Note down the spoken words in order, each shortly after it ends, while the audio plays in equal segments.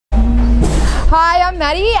Hi, I'm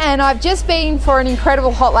Maddie and I've just been for an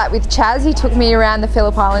incredible hot lap with Chaz. He took me around the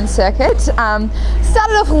Phillip Island circuit.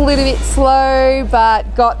 Started off a little bit slow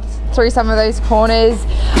but got through some of those corners.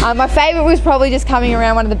 My favourite was probably just coming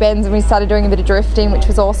around one of the bends and we started doing a bit of drifting, which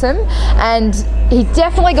was awesome. And he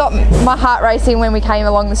definitely got my heart racing when we came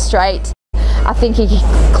along the straight. I think he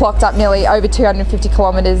clocked up nearly over 250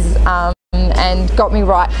 kilometres and got me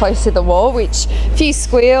right close to the wall, which a few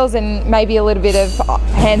squeals and maybe a little bit of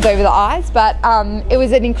hands over the eyes, but it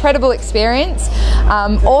was an incredible experience.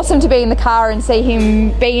 Awesome to be in the car and see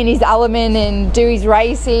him be in his element and do his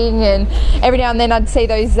racing, and every now and then I'd see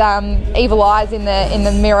those evil eyes in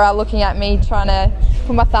the mirror looking at me, trying to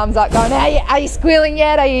put my thumbs up going, are you squealing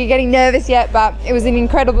yet? Are you getting nervous yet? But it was an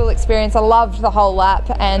incredible experience. I loved the whole lap,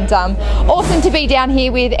 and awesome to be down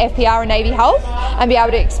here with FPR and Navy Health and be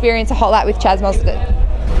able to experience a hot lap with Chaz Mostert.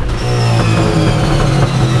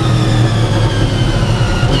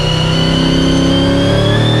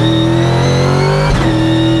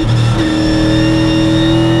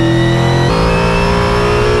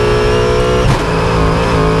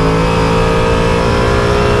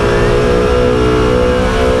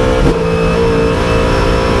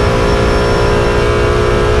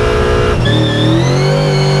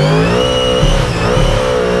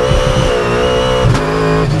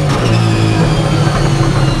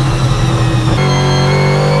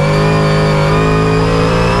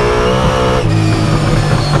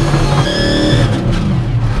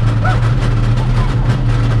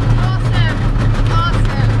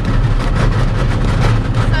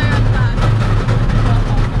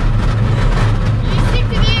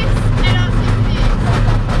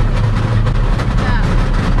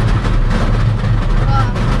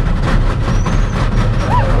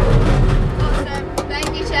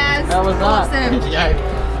 How was that? Awesome. Yeah.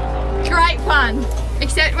 Great fun,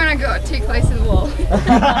 except when I got too close to the wall.